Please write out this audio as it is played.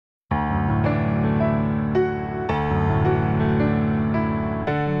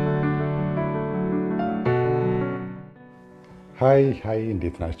ሃይ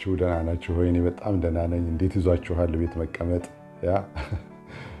እንዴት ናችሁ ደህና ናችሁ ሆይ እኔ በጣም ደህና ነኝ እንዴት ይዟችኋል ቤት መቀመጥ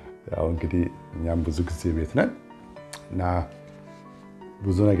ያው እንግዲህ እኛም ብዙ ጊዜ ቤት ነን እና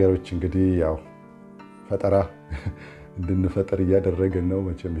ብዙ ነገሮች እንግዲህ ያው ፈጠራ እንድንፈጠር እያደረገን ነው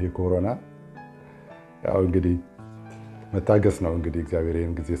መቼም ይሄ ኮሮና ያው እንግዲህ መታገስ ነው እንግዲህ እግዚአብሔር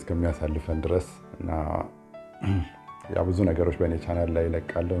ይሄን ጊዜ እስከሚያሳልፈን ድረስ እና ያው ብዙ ነገሮች በእኔ ቻናል ላይ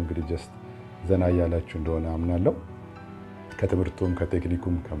ለቃለሁ እንግዲህ ጀስት ዘና ያላችሁ እንደሆነ አምናለሁ ከትምህርቱም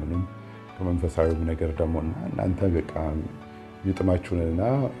ከቴክኒኩም ከምንም ከመንፈሳዊው ነገር ደግሞ እናንተ በቃ ይጥማችሁንና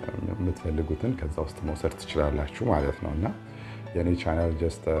የምትፈልጉትን ከዛ ውስጥ መውሰድ ትችላላችሁ ማለት ነውና የኔ ቻናል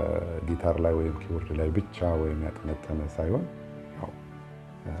ጀስት ጊታር ላይ ወይም ኪቦርድ ላይ ብቻ ወይም ያጠነጠነ ሳይሆን ያው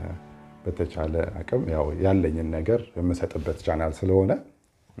በተቻለ አቅም ያው ያለኝን ነገር የምሰጥበት ቻናል ስለሆነ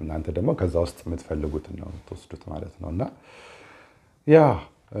እናንተ ደግሞ ከዛ ውስጥ የምትፈልጉትን ነው ተወስዱት ማለት ነውና ያ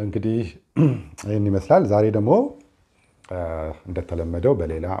እንግዲህ ይሄን ይመስላል ዛሬ ደግሞ እንደተለመደው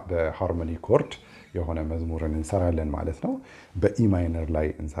በሌላ በሃርሞኒ ኮርድ የሆነ መዝሙርን እንሰራለን ማለት ነው በኢ ማይነር ላይ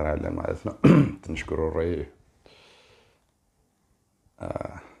እንሰራለን ማለት ነው ትንሽ ጉሮሮዬ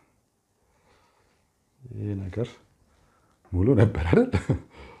ይሄ ነገር ሙሉ ነበር አይደል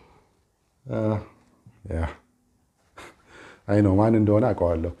ያ አይ ነው ማን እንደሆነ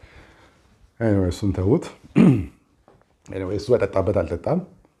አውቀዋለሁ anyway እሱን ተውት anyway እሱ በጠጣበት አልጠጣም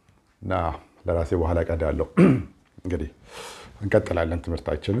እና ለራሴ በኋላ ቀዳለሁ እንግዲህ እንቀጥላለን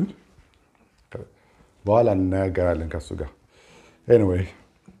ትምህርታችንን በኋላ እናገራለን ከሱ ጋር anyway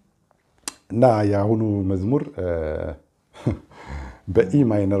እና ያሁኑ መዝሙር በኢ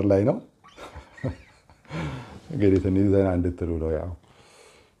ማይነር ላይ ነው እንግዲህ ትንሽ ዘና እንድትሉ ነው ያው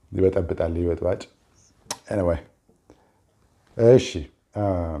ይበጠብጣል ይበጥባጭ anyway እሺ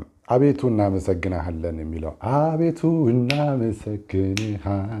አቤቱ እናመሰግናለን የሚለው አቤቱ እናመሰግናለን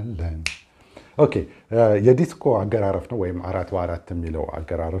ኦኬ የዲስኮ አገራረፍ ነው ወይም 4/4 የሚለው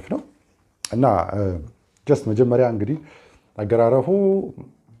አገራረፍ ነው እና ጀስት መጀመሪያ እንግዲህ አገራረፉ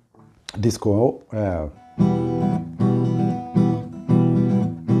ዲስኮ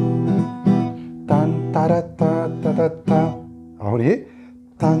ታን ታራታ ታታታ አሁን ይሄ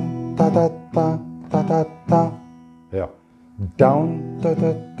ታን ታታታ ታታታ ያ ዳውን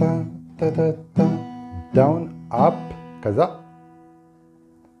ታታታ ታታታ ዳውን አፕ ከዛ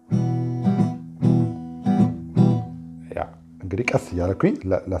ያ እንግዲህ ቀስ እያልኩኝ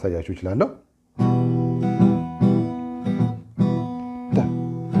ላሳያችሁ እችላለሁ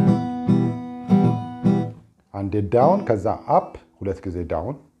አንዴ ዳውን ከዛ አፕ ሁለት ጊዜ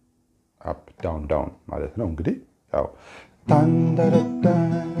ዳውን አፕ ዳውን ዳውን ማለት ነው እንግዲህ ያው ታንዳራዳ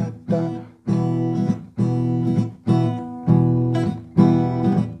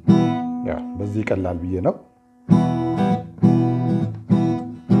ያ በዚህ ቀላል ብዬ ነው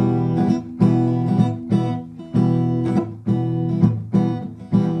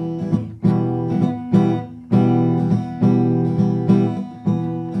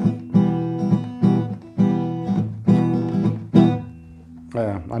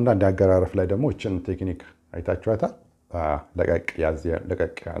አንዳንድ አገራረፍ ላይ ደግሞ እቺን ቴክኒክ አይታችኋታል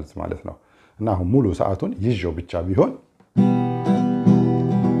ለቀቅ ያዝ ማለት ነው እና አሁን ሙሉ ሰዓቱን ይዤው ብቻ ቢሆን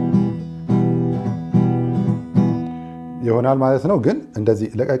ይሆናል ማለት ነው ግን እንደዚህ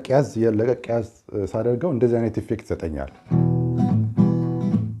ለቀቅ ያዝ ሳደርገው እንደዚህ አይነት ኢፌክት ይሰጠኛል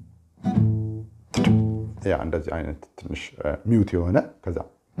ያ እንደዚህ አይነት ትንሽ ሚውት የሆነ ከዛ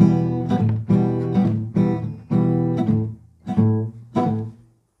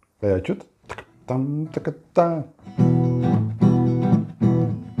ያችሁት ተከታም ተከታ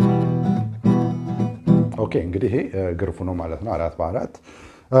ኦኬ እንግዲህ ይሄ ግርፉ ነው ማለት ነው 4/4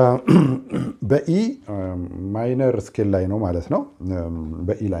 በኢ ማይነር ስኬል ላይ ነው ማለት ነው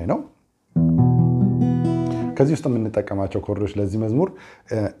በኢ ላይ ነው ከዚህ ውስጥ የምንጠቀማቸው ኮርዶች ለዚህ መዝሙር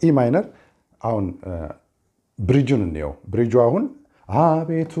ኢ ማይነር አሁን ብሪጁን እንየው ብሪጁ አሁን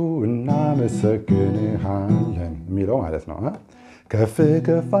አቤቱ እናመሰግንሃለን የሚለው ማለት ነው ከፍ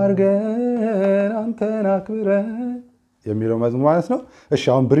ከፍ አድርገን አንተን አክብረን የሚለው መዝሙር ማለት ነው እሺ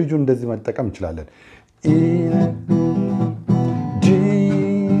አሁን ብሪጁን እንደዚህ መጠቀም እንችላለን ጂ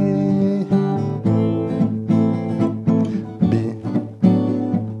ቢ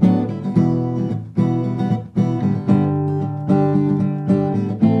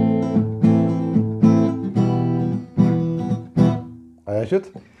አያችሁት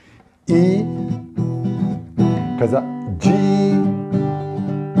ኢ ከዛ ጂ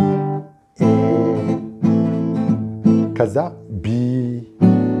ከዛ ቢ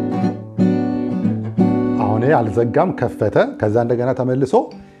አሁን አልዘጋም ከፈተ ከዛ እንደገና ተመልሶ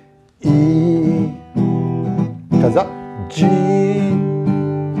ኢ ከዛ ጂ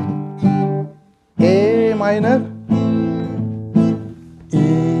ኤ ማይነር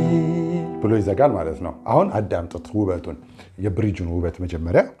ብሎ ይዘጋል ማለት ነው። አሁን አዳምጡት ውበቱን የብሪጁን ውበት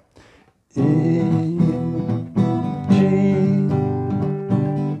መጀመሪያ ኢ ጂ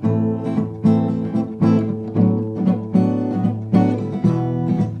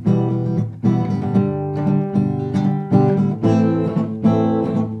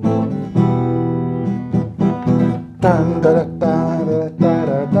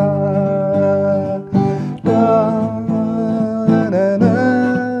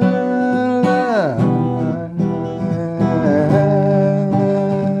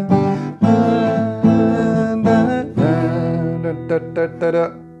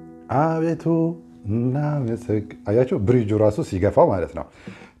አቤቱ እናመሰግ አያችሁ ብሪጁ ራሱ ሲገፋው ማለት ነው።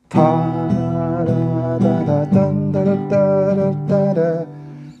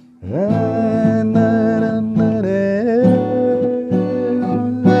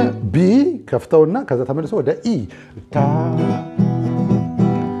 ቢ ከፍተውና ከዛ ተመልሶ ወደ ኢ ታ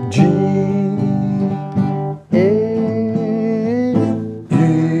ጂ ኤ ኢ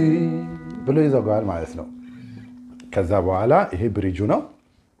ብሎ ይዘጋዋል ማለት ነው። ከዛ በኋላ ይሄ ብሪጁ ነው።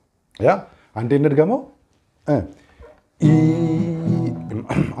 ያ አንዴ እንድገመው ኢ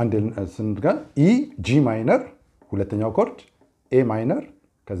አንዴ ስንድገም ኢ ጂ ማይነር ሁለተኛው ኮርድ ኤ ማይነር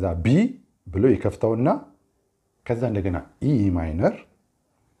ከዛ ቢ ብሎ ይከፍተውና ከዛ እንደገና ኢ ማይነር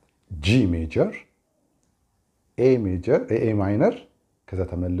ጂ ሜጀር ኤ ማይነር ከዛ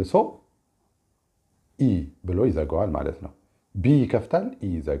ተመልሶ ኢ ብሎ ይዘጋዋል ማለት ነው። ቢ ይከፍታል ኢ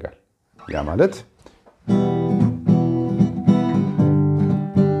ይዘጋል። ያ ማለት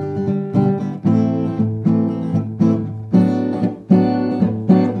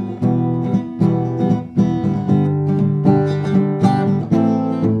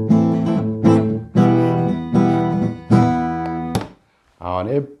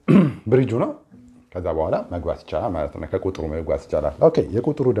ብሪጁ ነው። ከዛ በኋላ መግባት ይቻላል ማለት ነው። ከቁጥሩ መግባት ይቻላል። ኦኬ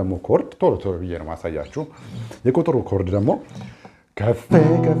የቁጥሩ ደግሞ ኮርድ ቶሎ ብዬ ነው ማሳያችሁ። የቁጥሩ ኮርድ ደግሞ ከፍ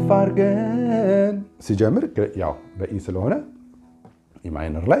ከፍ አድርገን ሲጀምር ያው በኢ ስለሆነ ኢ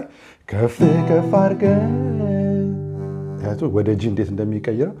ማይነር ላይ ከፍ ከፍ አድርገን ያቱ ወደ ጂ እንዴት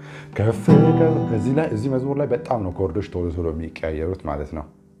እንደሚቀየረው ከፍ እዚህ መዝሙር ላይ በጣም ነው ኮርዶች ቶሎ የሚቀያየሩት ማለት ነው።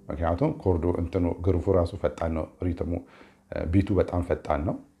 ምክንያቱም ኮርዱ እንትኑ ግሩፉ ራሱ ፈጣን ነው። ሪትሙ ቢቱ በጣም ፈጣን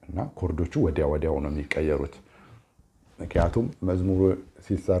ነው እና ኮርዶቹ ወዲያው ነው የሚቀየሩት። ምክንያቱም መዝሙሩ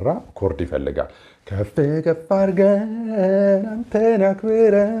ሲሰራ ኮርድ ይፈልጋል። ከፍ ከፍ አድርገን አንተን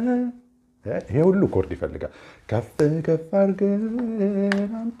አክብረን ይሄ ሁሉ ኮርድ ይፈልጋል። ከፍ ከፍ አድርገን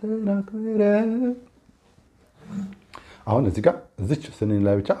አንተን አክብረን አሁን እዚህ ጋር እዚች ስንኝ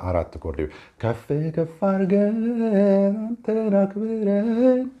ላይ ብቻ 4 ኮርድ ከፍ ከፍ አድርገን አንተን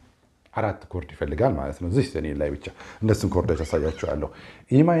አክብረን 4 ኮርድ ይፈልጋል ማለት ነው። እዚህ ስንኝ ላይ ብቻ እነሱን ኮርዶች አሳያችኋለሁ።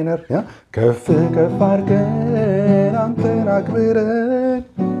 ኢ ማይነር ከፍ ከፍ አድርገን አንተን አክብረን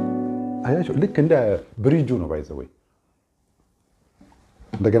አያችሁ ልክ እንደ ብሪጁ ነው ባይዘው።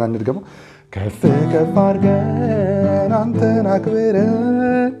 እንደገና እንድገመው ከፍ ከፍ አድርገን አንተን አክብረን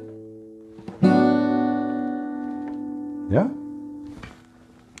ያ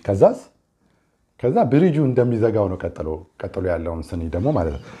ከዛ ብሪጁ እንደሚዘጋው ነው ቀጥሎ ያለውን ስኒ ደግሞ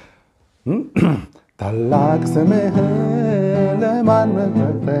ማለት ነው። ታላቅ ስምህን ለማን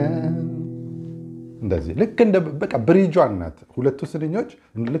መፈጠን እንደዚህ ልክ እንደ በቃ ብሪጁ ናት። ሁለቱ ስንኞች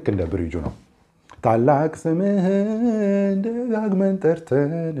ልክ እንደ ብሪጁ ነው። ታላቅ ስምህን ደጋግመን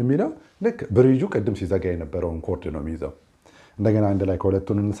ጠርተን የሚለው ልክ ብሪጁ ቅድም ሲዘጋ የነበረውን ኮርድ ነው የሚይዘው። እንደገና አንድ ላይ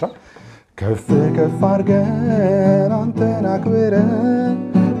ከሁለቱን እንስራ። ከፍ ከፍ አድርገን አንተን አክብረን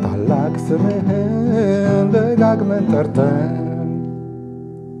ታላቅ ስምህን ደጋግመን ጠርተን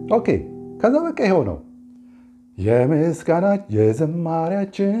ኦኬ ከዛ በቃ ይሄው ነው የምስጋና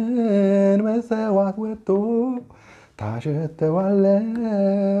የዝማሬያችን መሰዋት ወጥቶ ታሸተዋለህ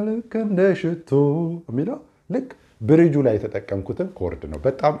ልክ እንደ ሽቶ የሚለው ልክ ብሪጁ ላይ የተጠቀምኩትን ኮርድ ነው።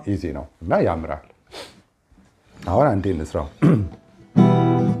 በጣም ኢዚ ነው እና ያምራል። አሁን አንዴ እንስራው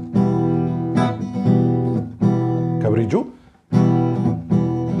ከብሪጁ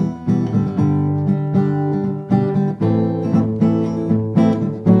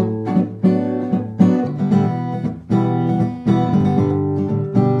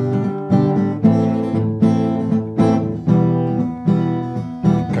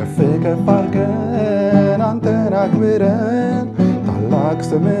ከፍ አድርገን አንተን አክብረን ታላቅ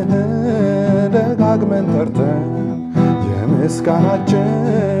ስምህን ደጋግመን ጠርተን የምስጋናችን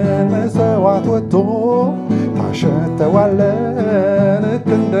መሰዋት ወጥቶ ታሸተዋለህ ልክ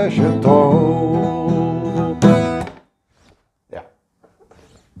እንደ ሽቶ።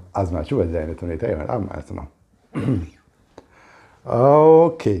 አዝማችሁ በዚህ አይነት ሁኔታ ይመጣል ማለት ነው።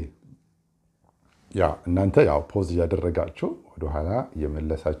 ኦኬ ያ እናንተ ያው ፖዝ እያደረጋችሁ ወደኋላ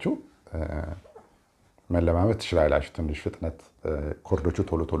እየመለሳችሁ መለማመድ ትችላላችሁ ትንሽ ፍጥነት ኮርዶቹ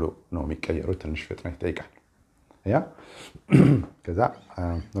ቶሎ ቶሎ ነው የሚቀየሩት ትንሽ ፍጥነት ይጠይቃል ያ ከዛ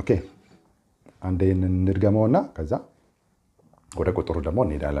ኦኬ አንዴ እንድገመውና ከዛ ወደ ቁጥሩ ደግሞ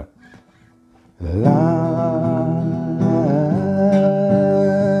እንሄዳለን ላ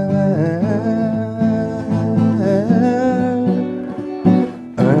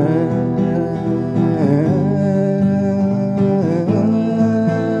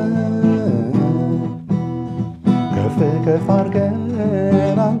ከፍ አድርገን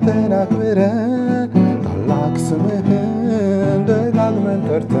አንተን አክብረን ታላቅ ስምህን ደጋግመን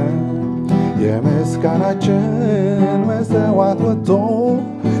ጠርተን የምስጋናችን መሰዋት ወጥቶ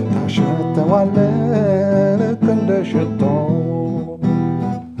ታሸተዋለህ ልክ እንደ ሽቶ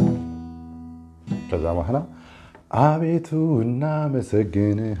ከዛ በኋላ አቤቱ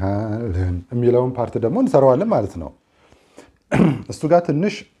እናመሰግንሃለን የሚለውን ፓርት ደግሞ እንሰራዋለን ማለት ነው እሱ ጋር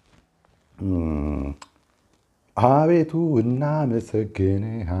ትንሽ አቤቱ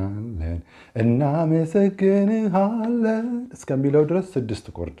እናመሰግንሃለን እናመሰግንሃለን እስከሚለው ድረስ 6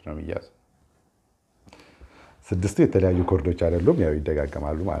 ኮርድ ነው የሚያዘው 6 የተለያዩ ኮርዶች አይደሉም ያው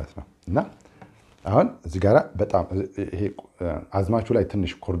ይደጋገማሉ ማለት ነው እና አሁን እዚህ ጋር በጣም ይሄ አዝማቹ ላይ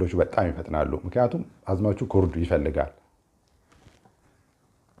ትንሽ ኮርዶቹ በጣም ይፈጥናሉ ምክንያቱም አዝማቹ ኮርዱ ይፈልጋል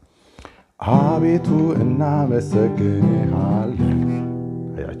አቤቱ እናመሰግንሃለን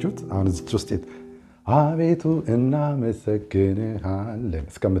አያችሁት አሁን እዚህ ውስጥ አቤቱ እናመሰግንሃለን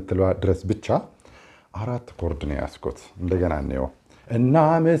እስከምትለው ድረስ ብቻ 4 ኮርድ ነው ያስኩት እንደገና ነው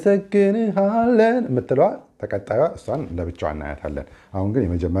እናመሰግንሃለን የምትለው ተቀጣዩ እሷን ለብቻዋ እናያታለን አሁን ግን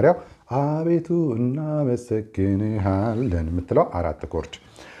የመጀመሪያው አቤቱ እናመሰግንሃለን የምትለው 4 ኮርድ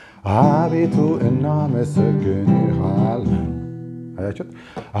አቤቱ እናመሰግንሃለን አያችሁት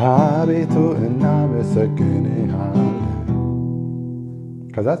አቤቱ እናመሰግንሃለን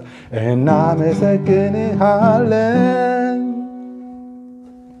ከዛ እናመሰግንሃለን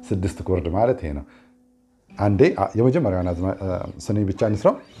 6 ኮርድ ማለት ይሄ ነው አንዴ የመጀመሪያውን ስኒ ብቻ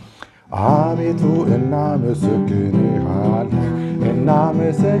እንስራው አቤቱ እናመሰግንሃለን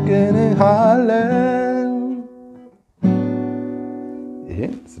እናመሰግንሃለን ይሄ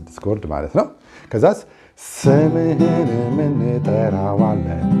 6 ኮርድ ማለት ነው ከዛ ስምህን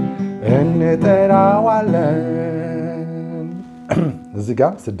እንጠራዋለን እዚህ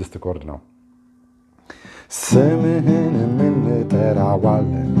ጋር 6 ኮርድ ነው ስምህን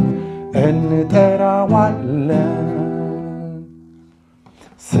እንጠራዋለን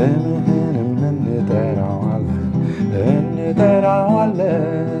ስምህን እንጠራዋለን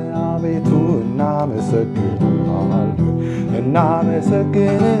አቤቱ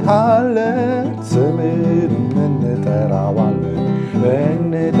እናመሰግንሃለን ስምህን እንጠራዋለን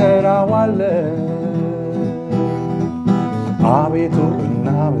አቤቱ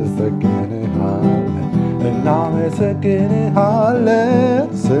እናመሰግንሃለን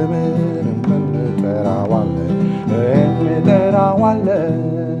ስምህን እንጠራዋለን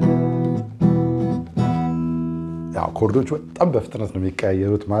ያው ኮርዶቹ በጣም በፍጥነት ነው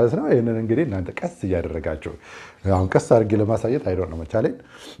የሚቀያየሩት ማለት ነው ይሄንን እንግዲህ እናንተ ቀስ እያደረጋችሁ አሁን ቀስ አድርጌ ለማሳየት አይዶን ነው መቻለኝ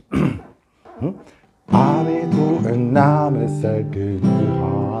አቤቱ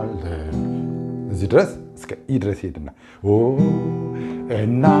እናመሰግንሃለን እዚህ ድረስ እስከ ኢ ድረስ ሄድና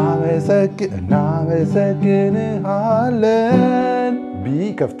እናመሰግንሃለን ቢ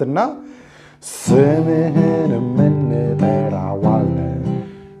ከፍትና ስምህን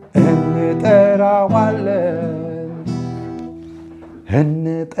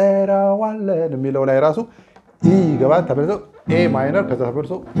እንጠራዋለን የሚለው ላይ ራሱ ኢ ገባን ተመልሶ ኤ ማይነር ከዛ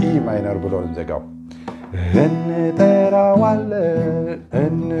ተመልሶ ኢ ማይነር ብሎ እንዘጋው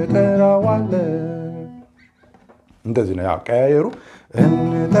እንጠራዋለን እንደዚህ ነው ያው ቀያየሩ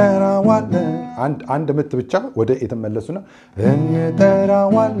እንጠራዋለን አንድ ምት ብቻ ወደ ኤ ተመለሱና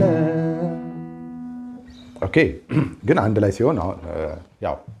እንጠራዋለን ኦኬ ግን አንድ ላይ ሲሆን አሁን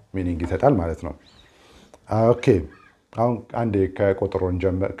ያው ሚኒንግ ይሰጣል ማለት ነው ኦኬ አሁን አንዴ ከቁጥሩን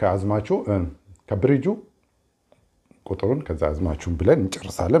ጀምር ከአዝማቹ ከብሪጁ ቁጥሩን ከዛ አዝማቹን ብለን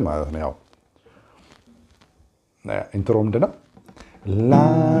እንጨርሳለን ማለት ነው ያው ኢንትሮ ምንድነው ላ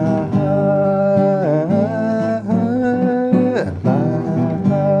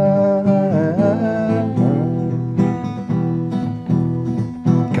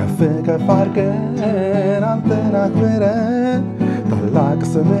ከፍ አድርገን አንተን አክብረን ታላቅ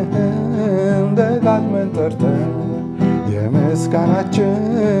ስምህን ደጋግመን ጠርተን የምስጋናችን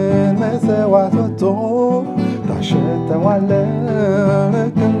መሰዋት ወጥቶ ታሸተዋለህ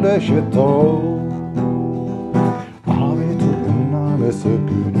ልክ እንደ ሽቶ አቤቱ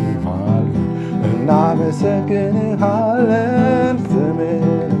እናመሰግንሃለን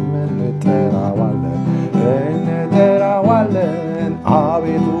ስምህን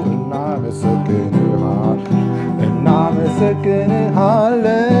አቤቱ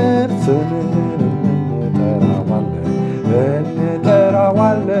እናመሰግንሃለን ስምህን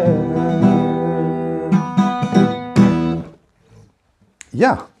እንጠራዋለን ያ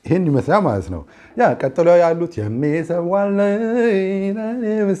ይሄን ይመስላል ማለት ነው ያ ቀጥሎ ያሉት የሚሰዋልኝ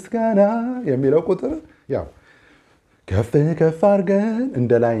ምስጋና የሚለው ቁጥር ያው ከፍ አድርገን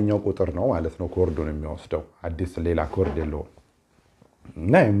እንደ ላይኛው ቁጥር ነው ማለት ነው ኮርዱን የሚወስደው አዲስ ሌላ ኮርድ የለውም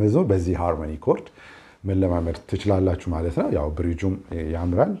እና የመዝሙር በዚህ ሃርሞኒ ኮርድ መለማመድ ትችላላችሁ ማለት ነው ያው ብሪጁም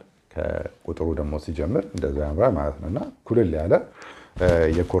ያምራል ከቁጥሩ ደግሞ ሲጀምር እንደዛ ያምራል ማለት ነውና ኩልል ያለ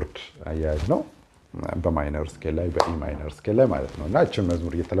የኮርድ አያያዝ ነው በማይነር ስኬል ላይ በኢ ማይነር ስኬል ላይ ማለት ነውና እቺን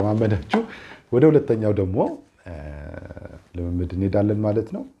መዝሙር እየተለማመዳችሁ ወደ ሁለተኛው ደግሞ ልምምድ እንሄዳለን ማለት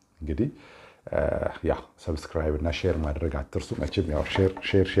ነው እንግዲህ ያ ሰብስክራይብ እና ሼር ማድረግ አትርሱ መቼም ያው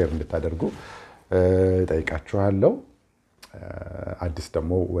ሼር እንድታደርጉ ጠይቃችኋለሁ አዲስ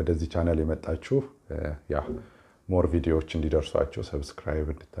ደግሞ ወደዚህ ቻናል የመጣችሁ ያ ሞር ቪዲዮዎች እንዲደርሷችሁ ሰብስክራይብ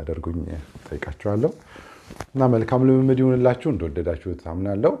እንድታደርጉኝ ጠይቃችኋለሁ እና መልካም ልምምድ ይሁንላችሁ እንደወደዳችሁት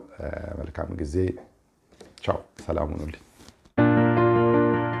አምናለሁ መልካም ጊዜ ቻው ሰላም ሁኑልኝ